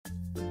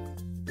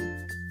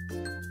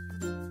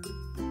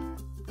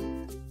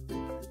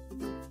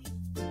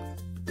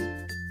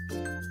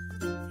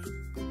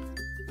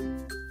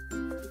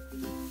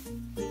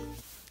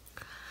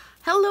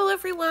Hello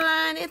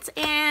everyone, it's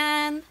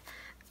Ann.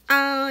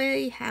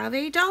 I have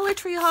a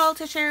Dollartree haul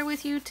to share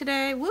with you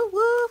today. Woo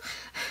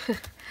woo!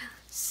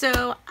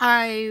 So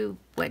I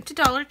went to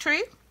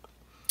Dollartree.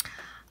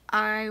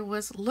 I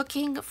was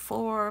looking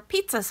for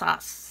pizza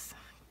sauce.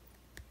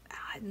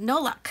 No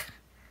luck.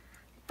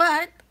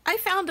 But I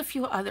found a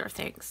few other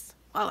things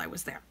while I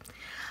was there.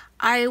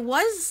 I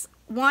was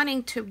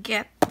wanting to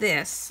get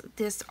this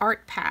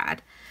art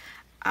pad.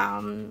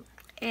 And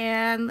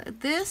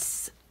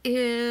this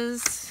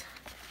is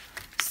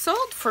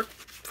sold for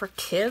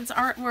kids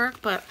artwork,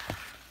 but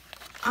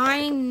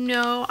I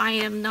know I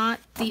am not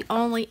the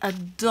only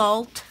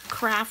adult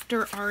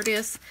crafter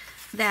artist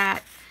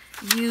that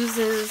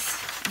uses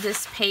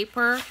this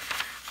paper.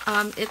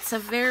 It's a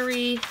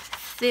very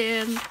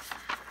thin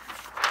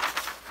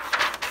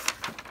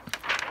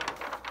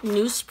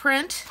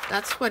newsprint.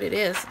 That's what it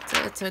is.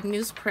 It's a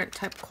newsprint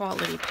type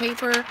quality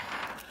paper.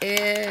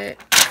 It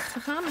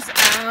comes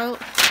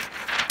out,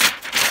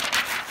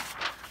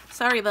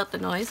 sorry about the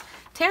noise,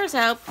 tears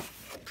out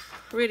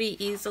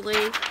pretty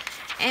easily,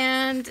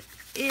 and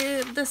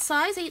the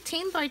size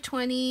 18 by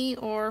 20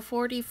 or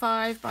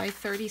 45 by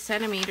 30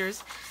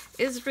 centimeters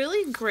is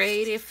really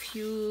great if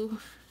you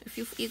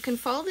can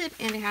fold it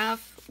in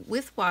half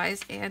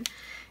widthwise, and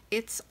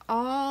it's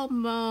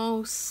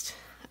almost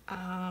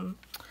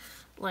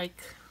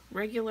like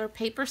regular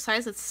paper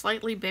size. It's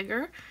slightly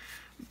bigger,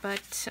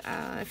 but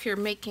if you're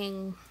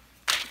making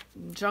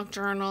junk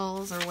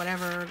journals or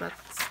whatever,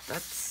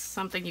 that's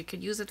something you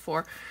could use it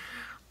for.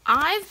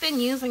 I've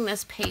been using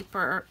this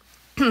paper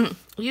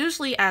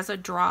usually as a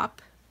drop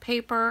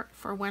paper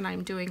for when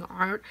I'm doing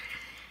art,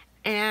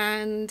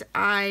 and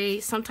I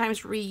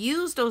sometimes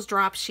reuse those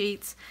drop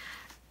sheets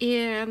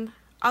in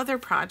other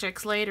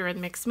projects later in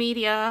mixed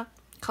media,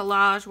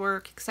 collage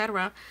work,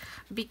 etc.,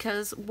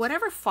 because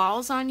whatever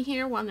falls on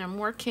here when I'm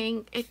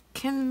working, it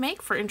can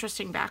make for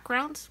interesting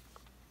backgrounds.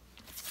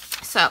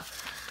 So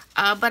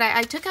but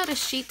I took out a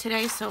sheet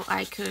today so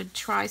I could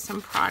try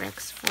some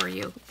products for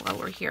you while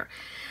we're here.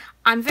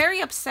 I'm very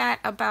upset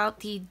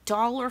about the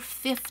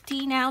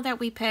 $1.50 now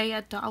that we pay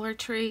at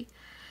Dollartree.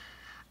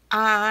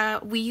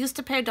 We used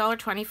to pay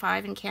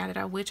 $1.25 in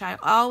Canada, which I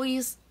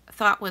always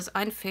thought was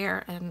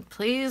unfair, and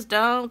please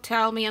don't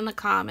tell me in the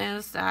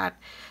comments that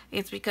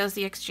it's because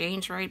the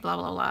exchange rate, blah,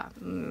 blah,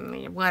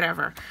 blah.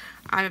 Whatever.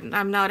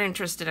 I'm not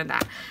interested in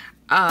that.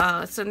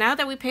 So now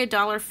that we pay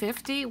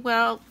 $1.50,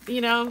 well,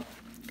 you know,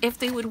 if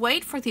they would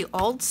wait for the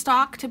old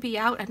stock to be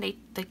out and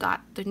they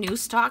got the new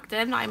stock,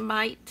 then I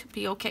might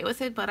be okay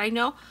with it. But I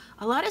know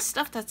a lot of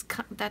stuff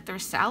that they're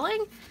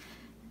selling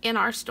in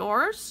our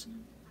stores,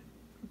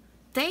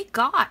 they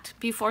got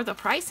before the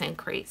price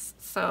increase.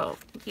 So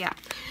yeah.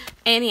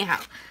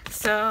 Anyhow,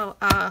 so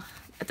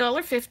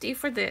 $1.50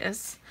 for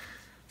this.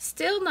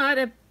 Still not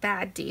a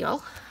bad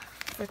deal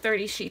for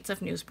 30 sheets of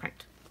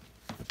newsprint.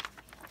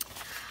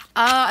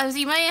 As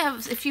you may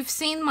have, if you've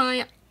seen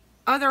my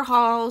other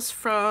hauls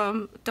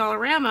from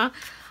Dollarama,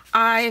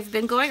 I've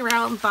been going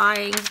around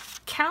buying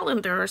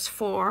calendars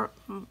for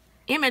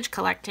image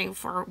collecting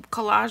for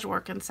collage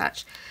work and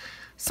such.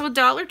 So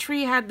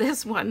Dollartree had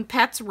this one,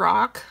 Pets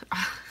Rock.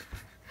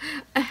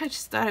 I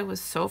just thought it was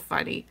so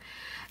funny,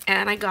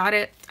 and I got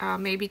it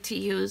maybe to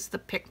use the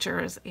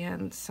pictures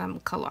in some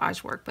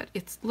collage work, but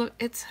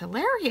it's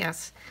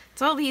hilarious.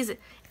 It's all these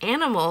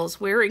animals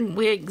wearing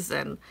wigs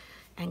and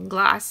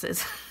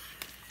glasses.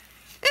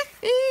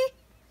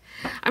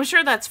 I'm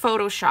sure that's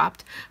photoshopped,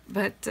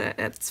 but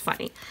it's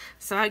funny.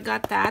 So I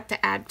got that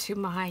to add to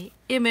my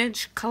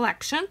image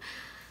collection.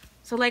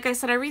 So like I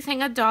said,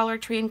 everything at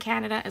Dollartree in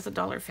Canada is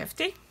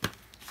 $1.50.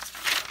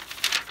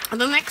 And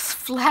the next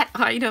flat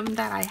item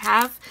that I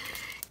have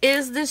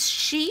is this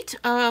sheet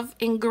of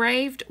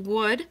engraved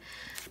wood,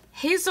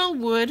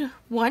 Hazelwood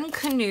One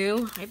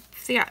Canoe.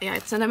 Yeah,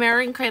 it's an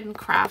American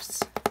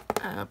Crafts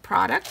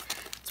product.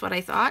 That's what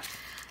I thought.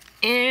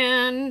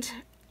 And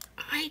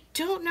I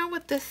don't know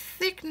what the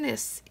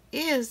thickness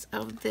is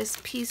of this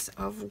piece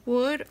of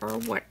wood or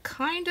what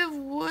kind of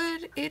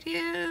wood it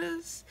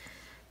is.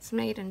 It's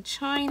made in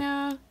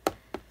China.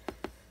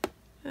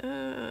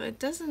 It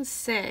doesn't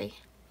say.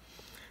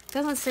 It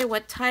doesn't say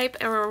what type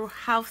or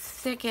how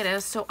thick it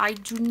is, so I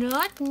do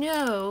not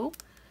know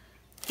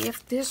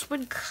if this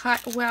would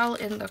cut well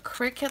in the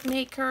Cricut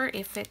Maker,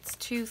 if it's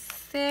too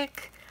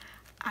thick.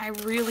 I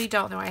really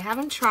don't know. I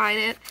haven't tried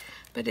it,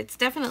 but it's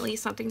definitely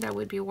something that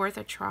would be worth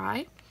a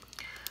try.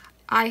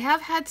 I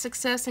have had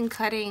success in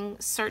cutting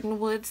certain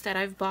woods that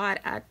I've bought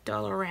at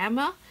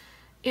Dollarama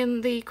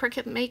in the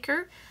Cricut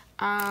Maker.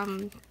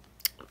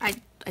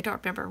 I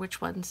don't remember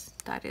which ones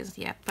that is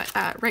yet, but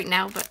right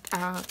now, but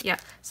yeah,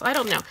 so I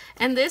don't know.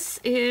 And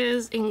this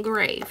is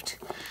engraved.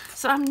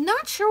 So I'm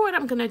not sure what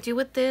I'm gonna do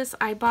with this.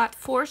 I bought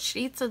 4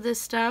 sheets of this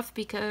stuff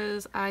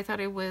because I thought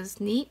it was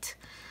neat.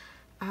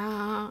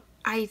 I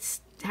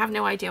have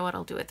no idea what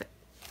I'll do with it.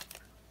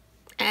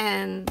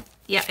 And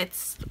yeah,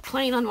 it's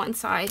plain on one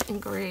side,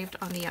 engraved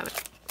on the other.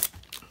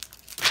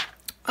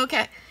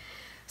 Okay,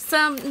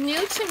 some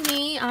new to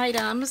me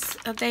items.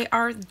 They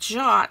are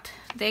Jot.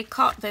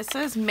 This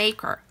says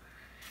Maker.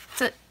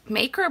 It's a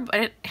maker,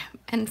 but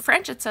in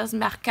French it says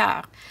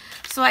marqueur.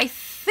 So I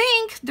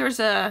think there's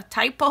a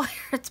typo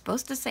here. It's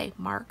supposed to say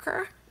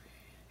marker,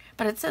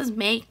 but it says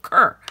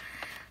maker.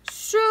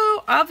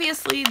 So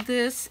obviously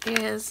this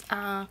is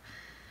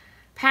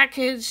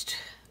packaged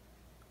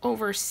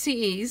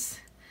overseas.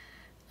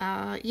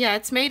 Yeah,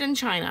 it's made in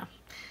China.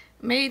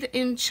 Made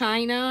in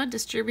China,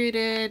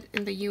 distributed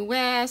in the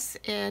US,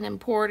 and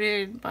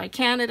imported by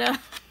Canada.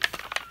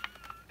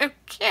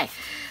 Okay,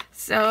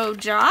 so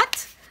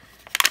Jot.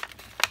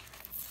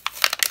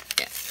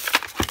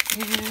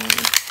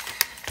 And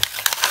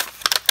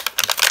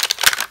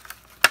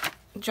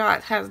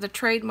Jot has the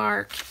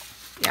trademark.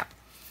 Yeah.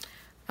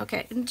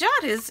 Okay, and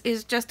Jot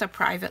is just a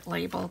private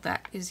label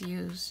that is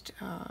used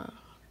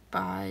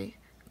by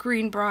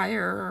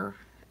Greenbrier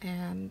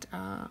and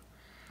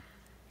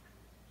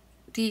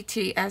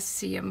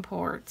DTSC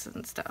imports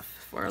and stuff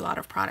for a lot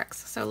of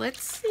products. So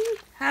let's see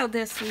how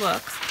this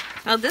looks.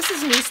 Now this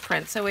is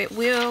newsprint, so it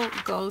will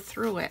go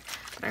through it.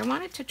 But I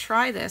wanted to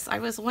try this. I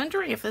was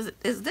wondering if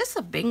is this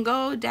a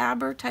bingo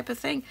dabber type of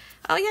thing?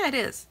 Oh yeah, it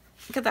is.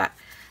 Look at that.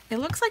 It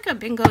looks like a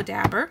bingo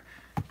dabber.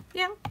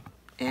 Yeah,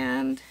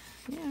 and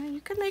yeah,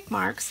 you can make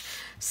marks.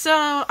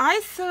 So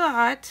I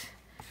thought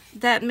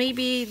that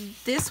maybe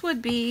this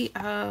would be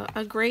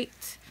a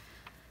great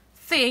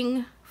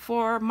thing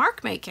for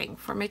mark making,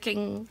 for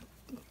making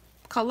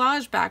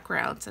collage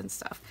backgrounds and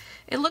stuff.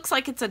 It looks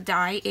like it's a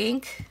dye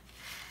ink.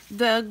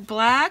 The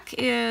black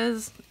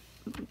is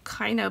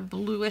kind of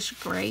bluish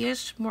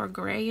grayish, more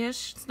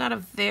grayish. It's not a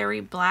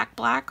very black,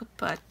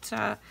 but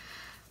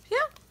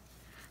yeah.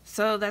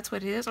 So that's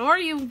what it is. Or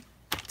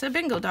it's a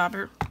bingo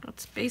dauber.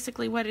 That's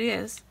basically what it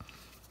is.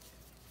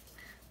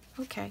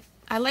 Okay.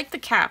 I like the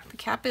cap. The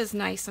cap is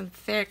nice and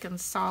thick and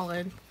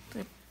solid.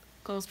 It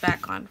goes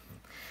back on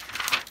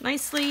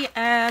nicely.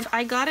 And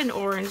I got an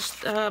orange.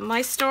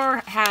 My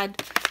store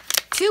had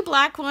 2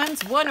 black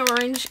ones, 1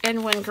 orange,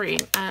 and 1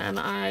 green. And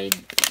I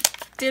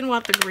didn't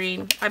want the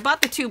green. I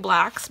bought the 2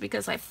 blacks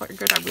because I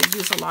figured I would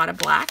use a lot of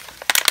black.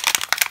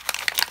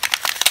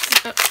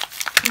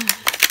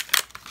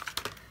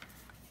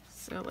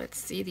 So let's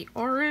see the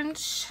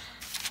orange.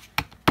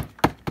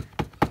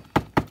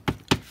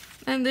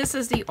 And this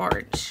is the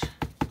orange.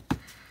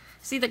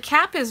 See, the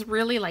cap is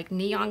really like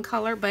neon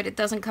color, but it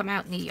doesn't come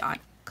out neon.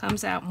 It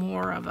comes out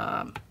more of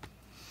a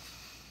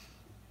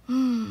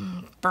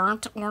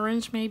burnt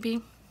orange,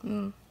 maybe.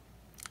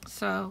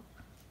 So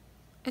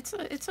it's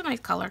a nice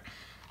color.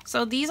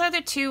 So these are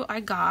the 2 I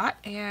got,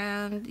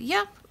 and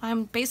yeah,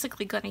 I'm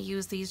basically going to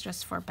use these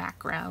just for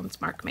backgrounds,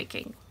 mark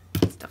making,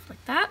 stuff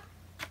like that.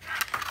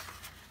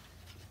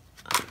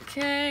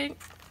 Okay,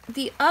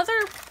 the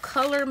other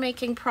color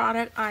making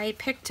product I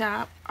picked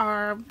up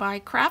are by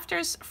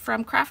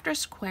from Crafter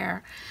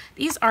Square.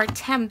 These are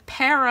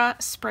tempera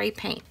spray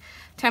paint.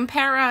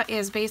 Tempera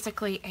is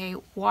basically a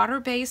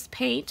water-based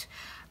paint.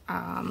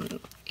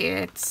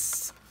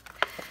 It's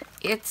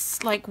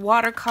like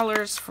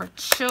watercolors for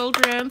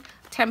children.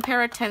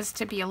 Tempera tends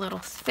to be a little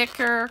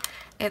thicker.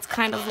 It's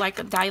kind of like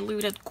a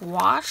diluted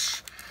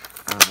gouache.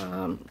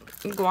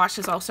 Gouache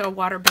is also a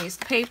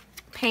water-based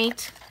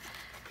paint.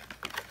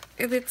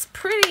 It's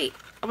pretty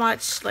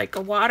much like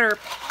a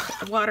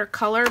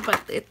watercolor,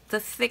 but the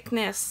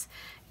thickness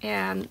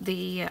and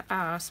the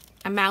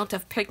amount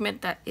of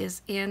pigment that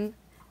is in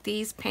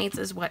these paints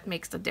is what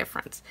makes the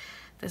difference.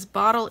 This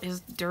bottle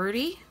is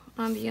dirty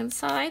on the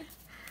inside.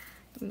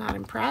 I'm not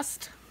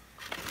impressed.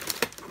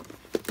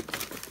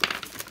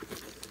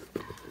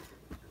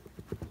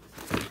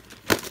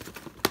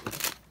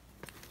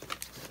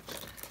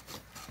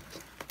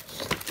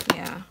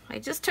 Yeah, I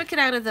just took it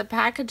out of the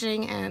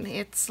packaging and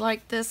it's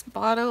like this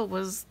bottle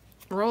was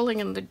rolling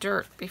in the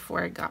dirt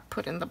before it got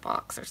put in the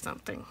box or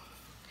something.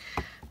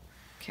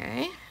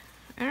 Okay,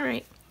 all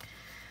right.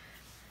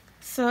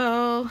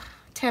 So,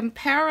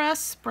 tempera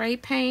spray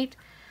paint.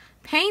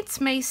 Paints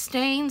may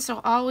stain,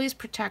 so always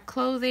protect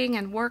clothing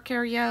and work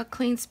area.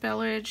 Clean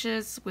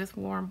spillages with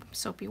warm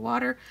soapy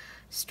water.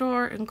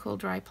 Store in cool,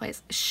 dry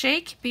place.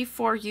 Shake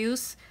before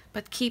use,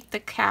 but keep the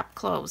cap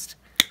closed.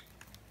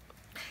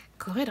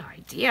 Good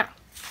idea.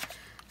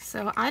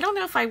 So I don't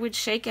know if I would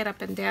shake it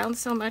up and down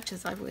so much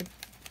as I would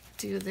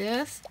do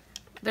this.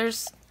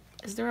 Is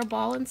there a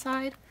ball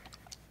inside?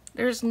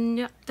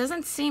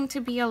 Doesn't seem to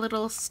be a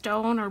little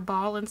stone or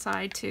ball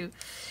inside to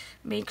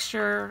make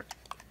sure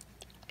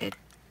it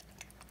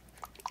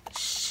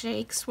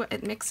shakes,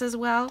 it mixes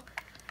well.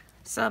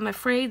 So I'm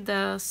afraid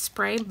the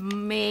spray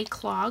may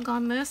clog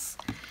on this.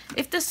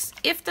 If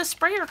the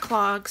sprayer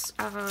clogs,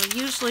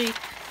 usually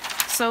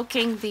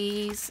soaking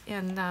these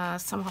in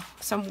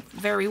some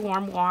very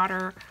warm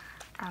water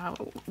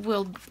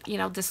will,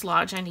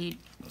 dislodge any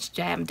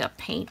jammed up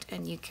paint,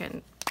 and you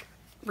can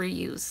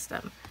reuse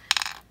them.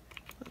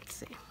 Let's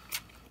see.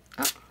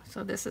 Oh,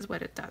 so this is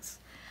what it does.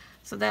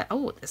 So that,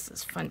 oh, this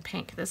is fun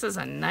pink. This is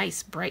a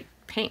nice bright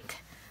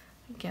pink.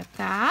 Get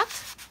that.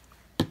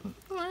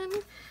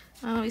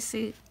 Let me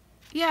see.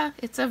 Yeah,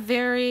 it's a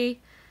very,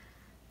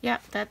 yeah,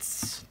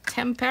 that's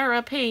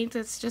tempera paint.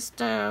 It's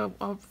just a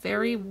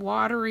very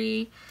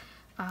watery,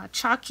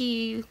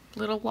 chalky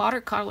little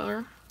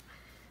watercolor.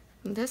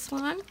 And this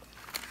one,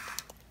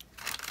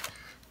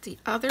 the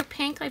other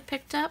pink I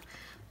picked up,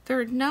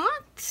 they're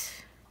not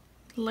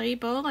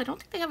labeled. I don't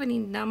think they have any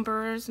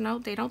numbers. No,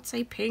 they don't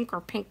say pink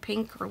or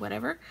pink or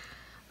whatever.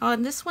 Oh,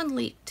 and this one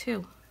leaked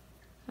too.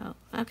 Oh,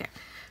 okay,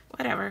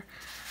 whatever.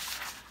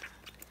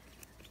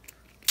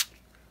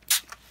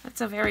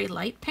 That's a very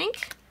light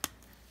pink.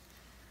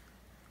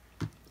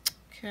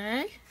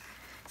 Okay.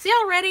 See,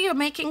 already you're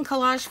making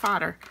collage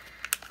fodder.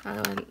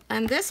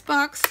 And this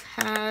box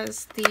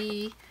has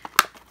the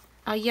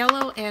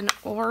yellow and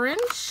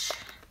orange.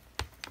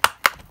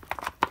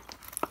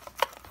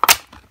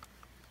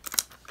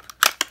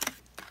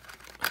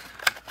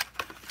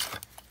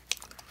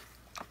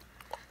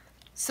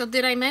 So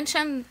did I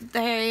mention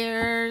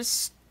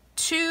there's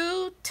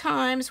 2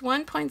 times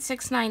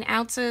 1.69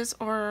 ounces,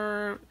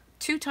 or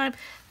 2 times,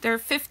 they're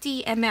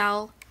 50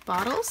 ml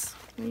bottles.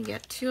 You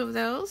get 2 of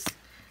those.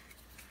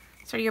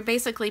 So you're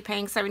basically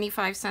paying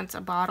 75 cents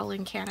a bottle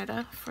in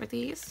Canada for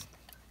these.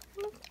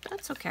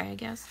 That's okay, I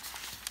guess.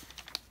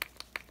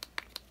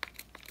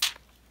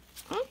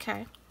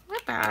 Okay,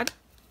 not bad.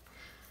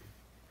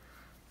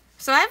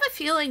 So I have a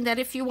feeling that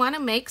if you want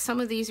to make some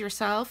of these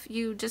yourself,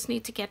 you just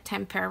need to get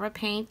tempera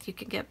paint. You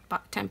can get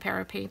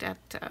tempera paint at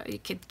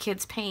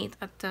kids paint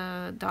at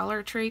the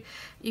Dollartree.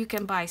 You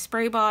can buy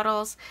spray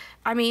bottles.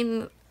 I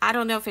mean, I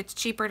don't know if it's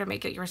cheaper to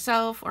make it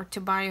yourself or to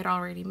buy it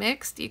already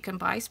mixed. You can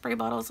buy spray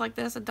bottles like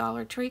this at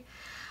Dollartree.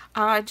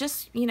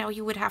 Just, you know,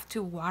 you would have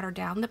to water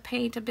down the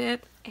paint a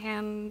bit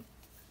and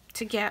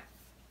to get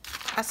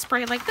a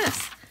spray like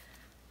this.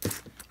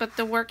 But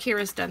the work here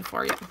is done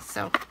for you,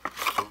 so.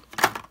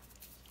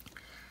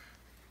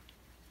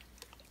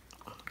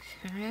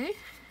 Okay,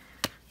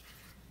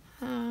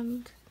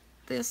 and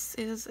this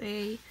is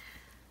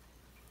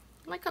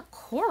like a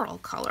coral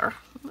color.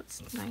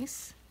 That's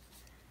nice.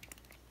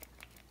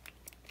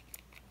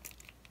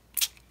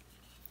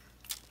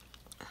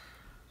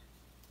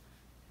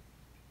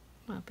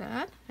 Not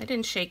bad. I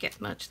didn't shake it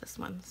much, this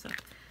one, so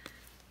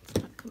it's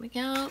not coming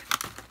out.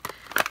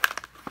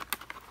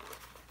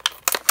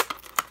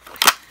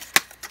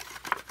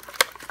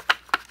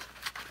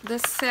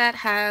 This set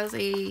has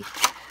a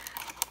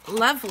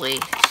lovely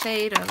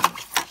shade of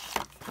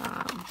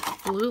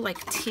blue, like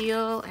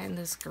teal, and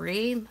this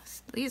green.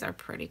 These are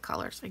pretty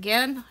colors.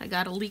 Again, I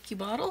got a leaky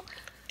bottle.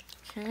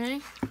 Okay.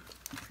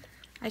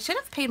 I should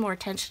have paid more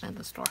attention in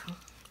the store.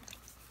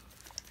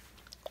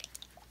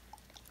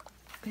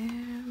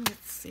 And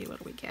let's see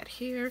what we get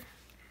here.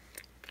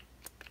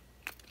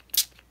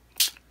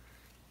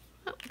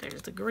 Oh,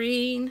 there's the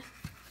green.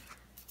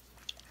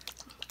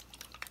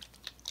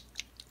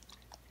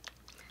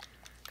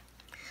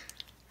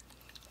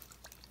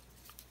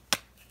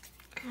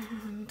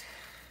 And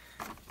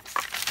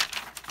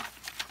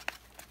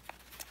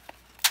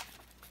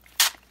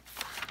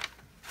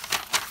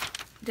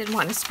didn't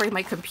want to spray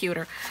my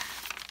computer.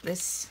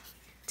 This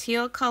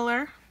teal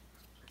color,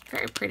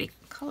 very pretty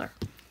color.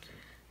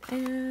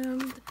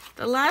 And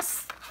the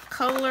last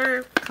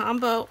color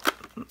combo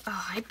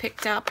I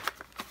picked up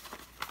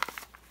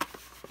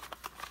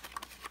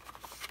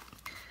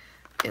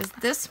is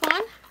this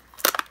one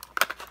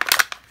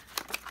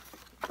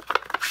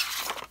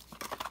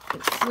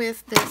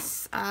with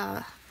this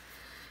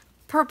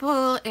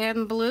purple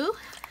and blue.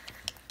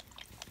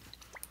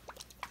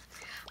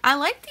 I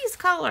like these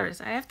colors.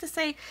 I have to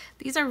say,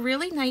 these are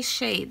really nice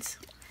shades.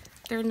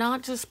 They're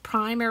not just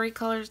primary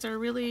colors, they're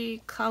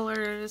really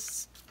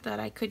colors that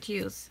I could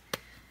use.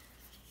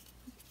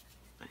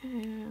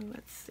 And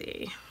let's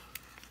see.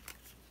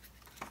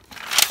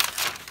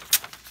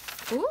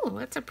 Ooh,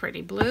 that's a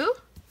pretty blue.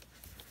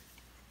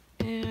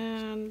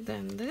 And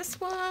then this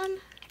one.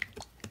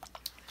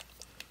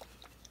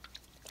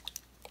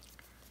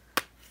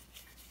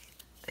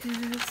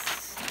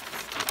 Is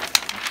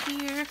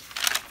here.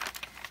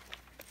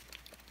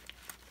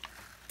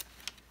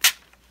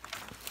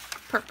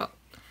 Purple.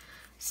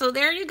 So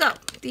there you go.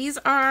 These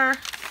are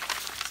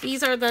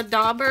the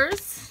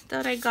daubers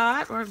that I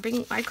got, or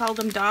I call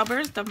them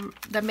daubers,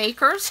 the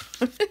makers.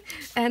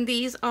 And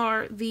these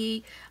are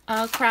the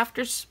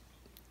Crafters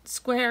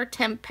Square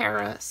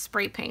Tempera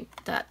spray paint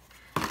that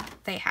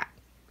they had.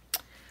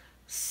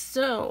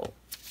 So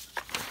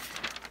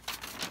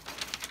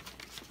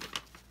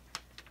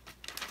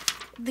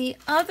the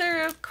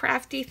other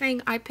crafty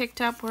thing I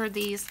picked up were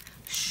these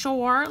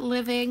Shore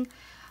Living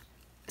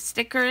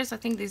stickers. I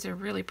think these are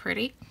really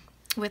pretty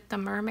with the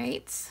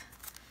mermaids.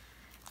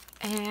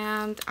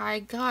 And I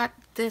got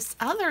this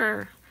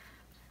other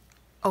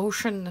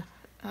ocean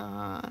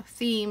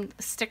themed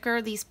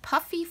sticker, these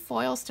puffy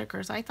foil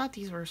stickers. I thought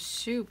these were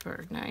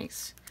super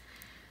nice.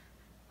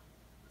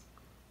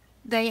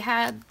 They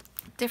had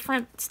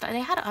they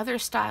had other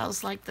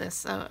styles like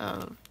this,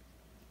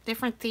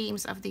 different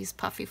themes of these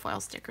puffy foil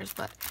stickers,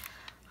 but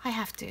I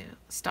have to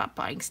stop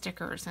buying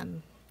stickers,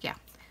 and yeah.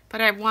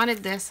 But I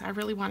wanted this. I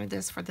really wanted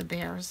this for the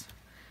bears.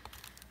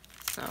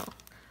 So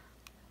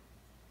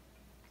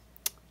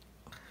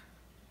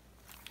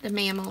the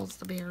mammals,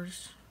 the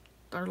bears,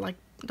 are like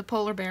the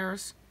polar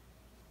bears.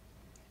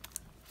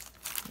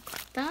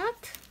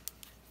 that.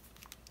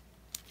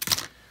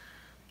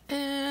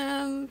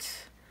 And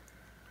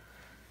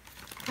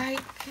I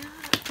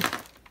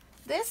got,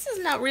 this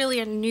is not really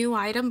a new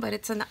item, but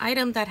it's an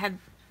item that had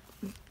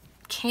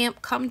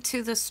come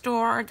to the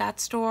store, that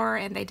store,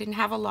 and they didn't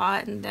have a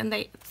lot, and then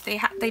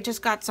they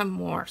just got some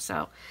more.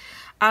 So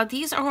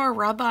these are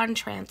rub-on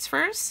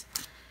transfers.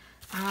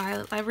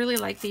 I really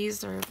like these.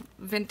 They're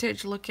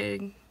vintage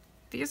looking.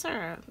 These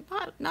are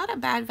not a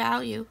bad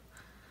value.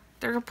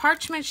 They're a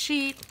parchment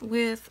sheet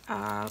with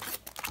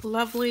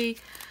lovely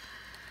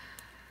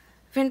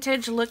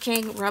vintage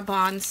looking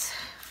rub-ons.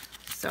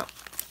 So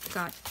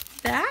got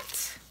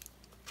that.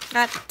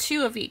 Got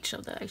 2 of each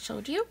of that I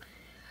showed you.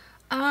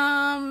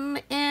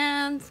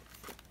 And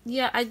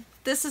yeah,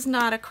 this is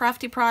not a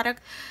crafty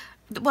product.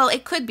 Well,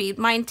 it could be.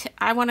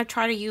 I want to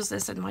try to use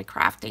this in my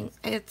crafting.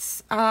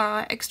 It's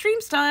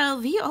Extreme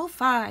Style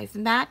VO5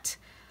 matte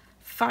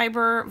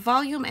fiber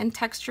volume and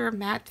texture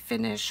matte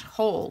finish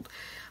hold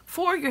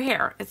for your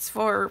hair. It's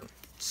for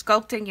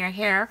sculpting your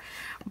hair,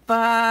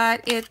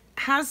 but it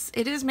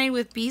is made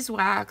with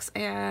beeswax,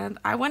 and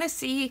I want to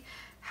see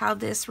how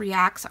this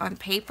reacts on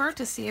paper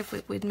to see if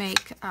it would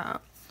make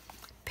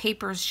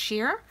papers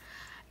sheer.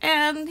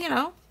 And you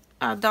know,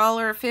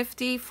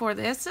 $1.50 for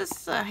this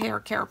is a hair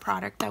care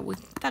product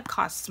that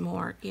costs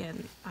more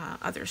in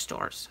other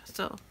stores,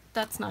 so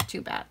that's not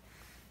too bad.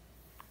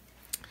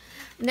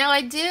 Now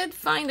I did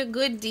find a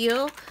good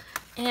deal,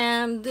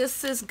 and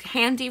this is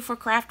handy for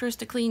crafters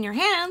to clean your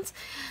hands,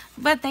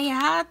 but they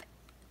had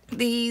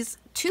these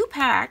 2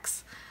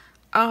 packs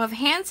of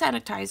hand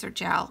sanitizer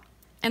gel,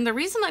 and the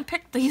reason I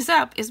picked these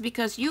up is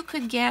because you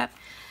could get,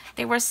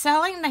 they were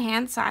selling the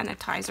hand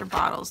sanitizer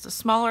bottles, the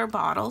smaller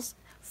bottles,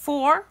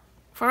 for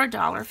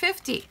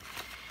 $1.50,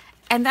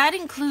 and that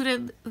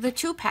included the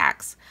 2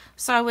 packs.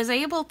 So I was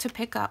able to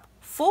pick up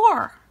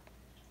 4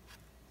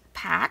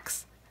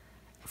 packs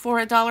for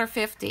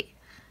 $1.50.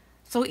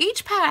 So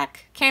each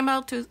pack came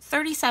out to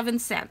 37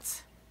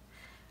 cents.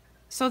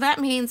 So that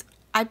means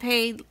I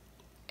paid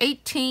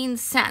 18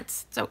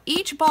 cents. So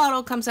each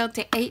bottle comes out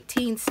to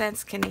 18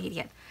 cents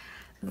Canadian.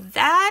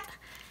 That,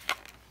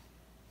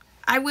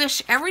 I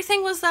wish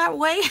everything was that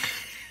way.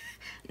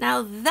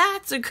 Now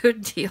that's a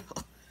good deal.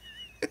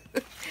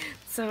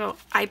 So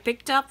I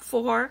picked up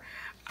 4,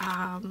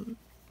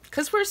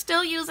 because we're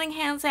still using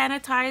hand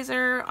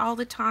sanitizer all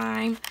the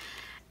time,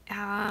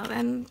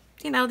 and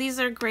you know, these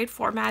are a great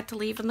format to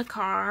leave in the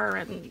car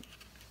and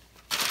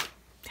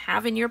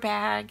have in your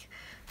bag.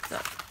 So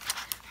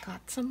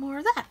got some more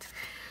of that.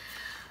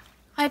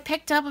 I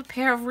picked up a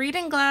pair of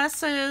reading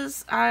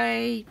glasses.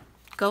 I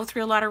go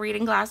through a lot of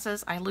reading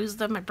glasses. I lose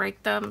them, I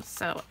break them,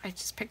 so I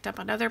just picked up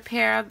another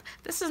pair.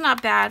 This is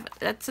not bad.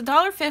 It's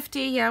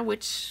 $1.50, yeah,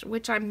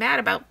 which I'm mad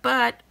about,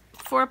 but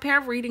for a pair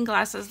of reading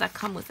glasses that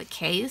come with a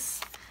case,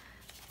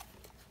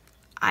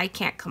 I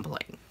can't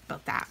complain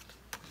about that.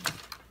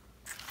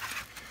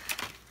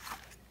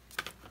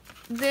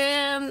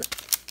 Then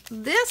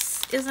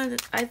this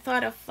isn't, I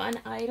thought, a fun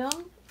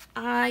item.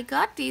 I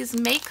got these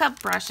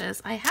makeup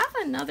brushes. I have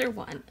another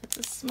one. It's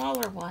a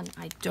smaller one.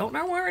 I don't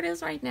know where it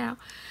is right now,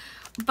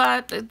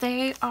 but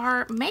they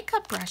are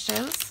makeup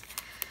brushes.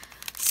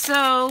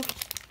 So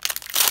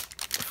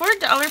for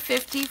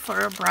 $1.50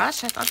 for a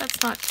brush, I thought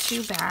that's not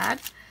too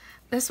bad.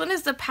 This one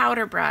is the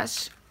powder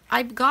brush.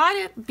 I got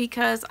it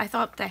because I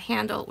thought the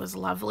handle was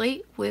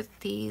lovely with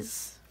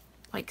these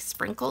like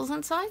sprinkles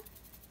inside,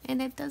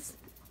 and it does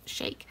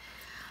shake.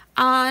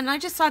 And I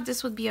just thought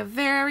this would be a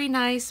very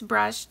nice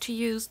brush to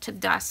use to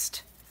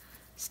dust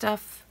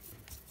stuff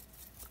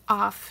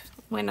off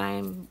when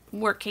I'm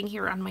working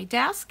here on my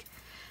desk,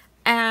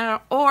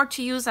 or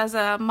to use as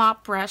a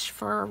mop brush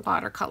for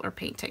watercolor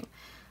painting.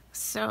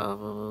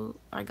 So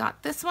I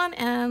got this one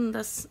and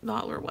the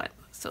smaller one.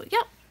 So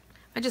yep,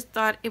 I just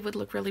thought it would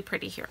look really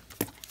pretty here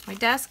on my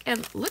desk.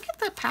 And look at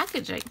the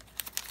packaging.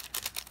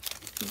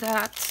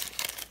 That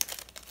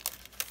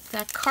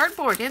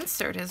cardboard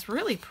insert is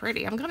really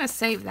pretty. I'm gonna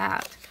save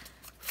that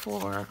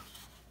for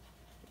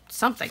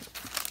something.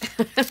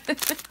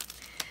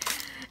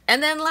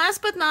 And then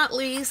last but not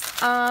least,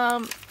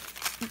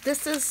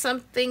 this is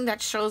something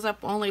that shows up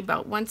only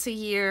about once a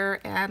year,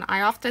 and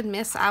I often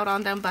miss out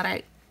on them,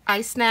 but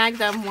I snagged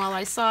them while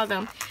I saw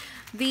them.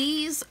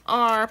 These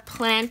are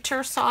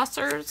planter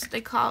saucers, they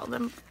call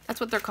them.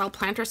 That's what they're called,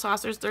 planter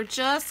saucers. They're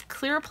just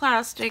clear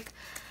plastic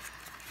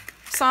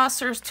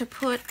saucers to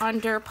put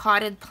under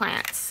potted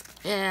plants,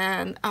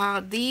 and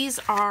these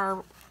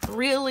are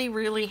really,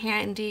 really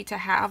handy to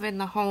have in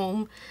the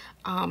home.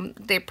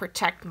 They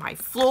protect my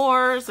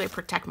floors, they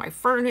protect my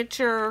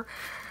furniture.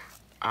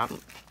 I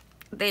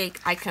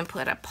can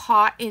put a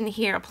pot in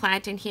here, a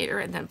plant in here,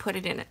 and then put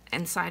it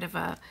inside of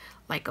a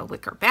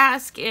wicker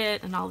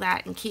basket and all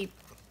that, and keep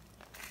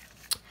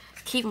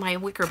my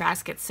wicker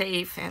basket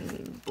safe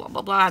and blah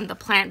blah blah, and the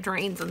plant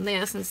drains in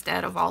this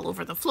instead of all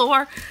over the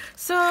floor.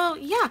 So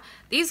yeah,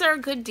 these are a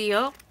good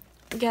deal.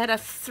 Get a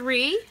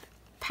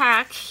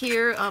 3-pack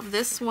here of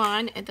this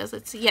one. It does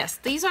it. Yes,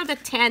 these are the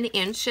 10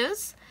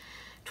 inches,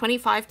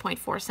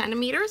 25.4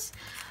 centimeters.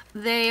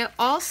 They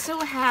also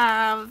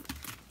have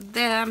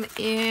them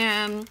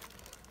in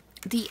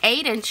the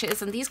 8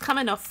 inches, and these come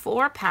in a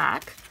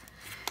 4-pack.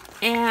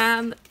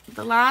 And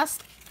the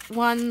last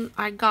one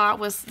I got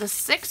was the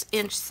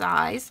 6-inch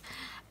size,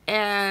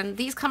 and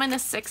these come in a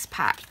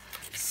 6-pack.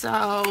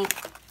 So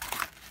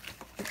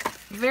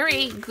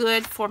very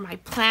good for my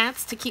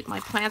plants, to keep my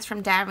plants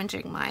from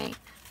damaging my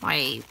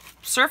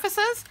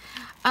surfaces.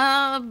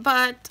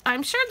 But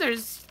I'm sure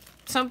there's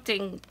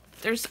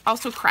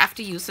also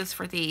crafty uses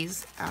for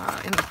these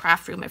in the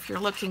craft room if you're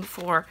looking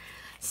for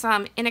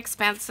some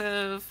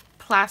inexpensive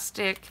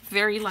plastic,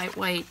 very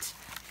lightweight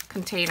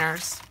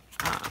containers,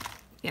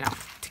 you know,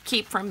 to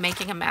keep from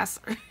making a mess.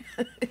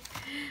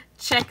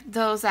 Check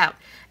those out.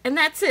 And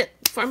that's it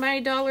for my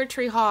Dollar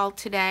Tree haul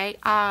today.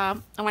 I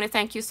want to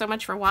thank you so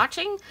much for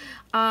watching.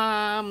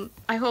 I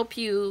hope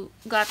you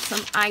got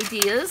some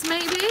ideas,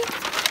 maybe,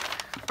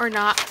 or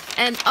not.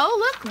 And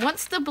oh look,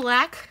 once the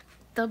black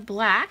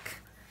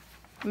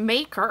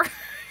maker,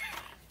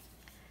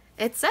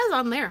 it says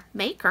on there,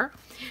 maker,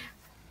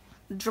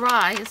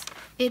 dries,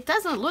 it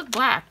doesn't look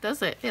black,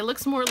 does it? It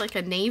looks more like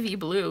a navy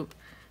blue.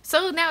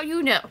 So now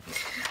you know.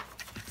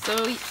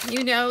 So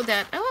you know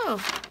that,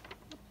 oh,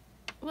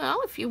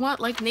 well, if you want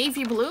like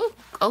navy blue,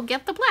 go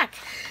get the black.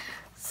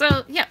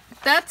 So yeah,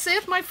 that's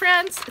it, my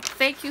friends.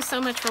 Thank you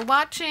so much for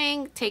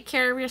watching. Take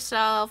care of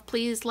yourself.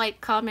 Please like,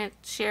 comment,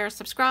 share,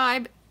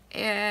 subscribe.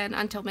 And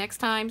until next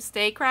time,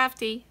 stay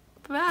crafty.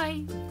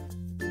 Bye.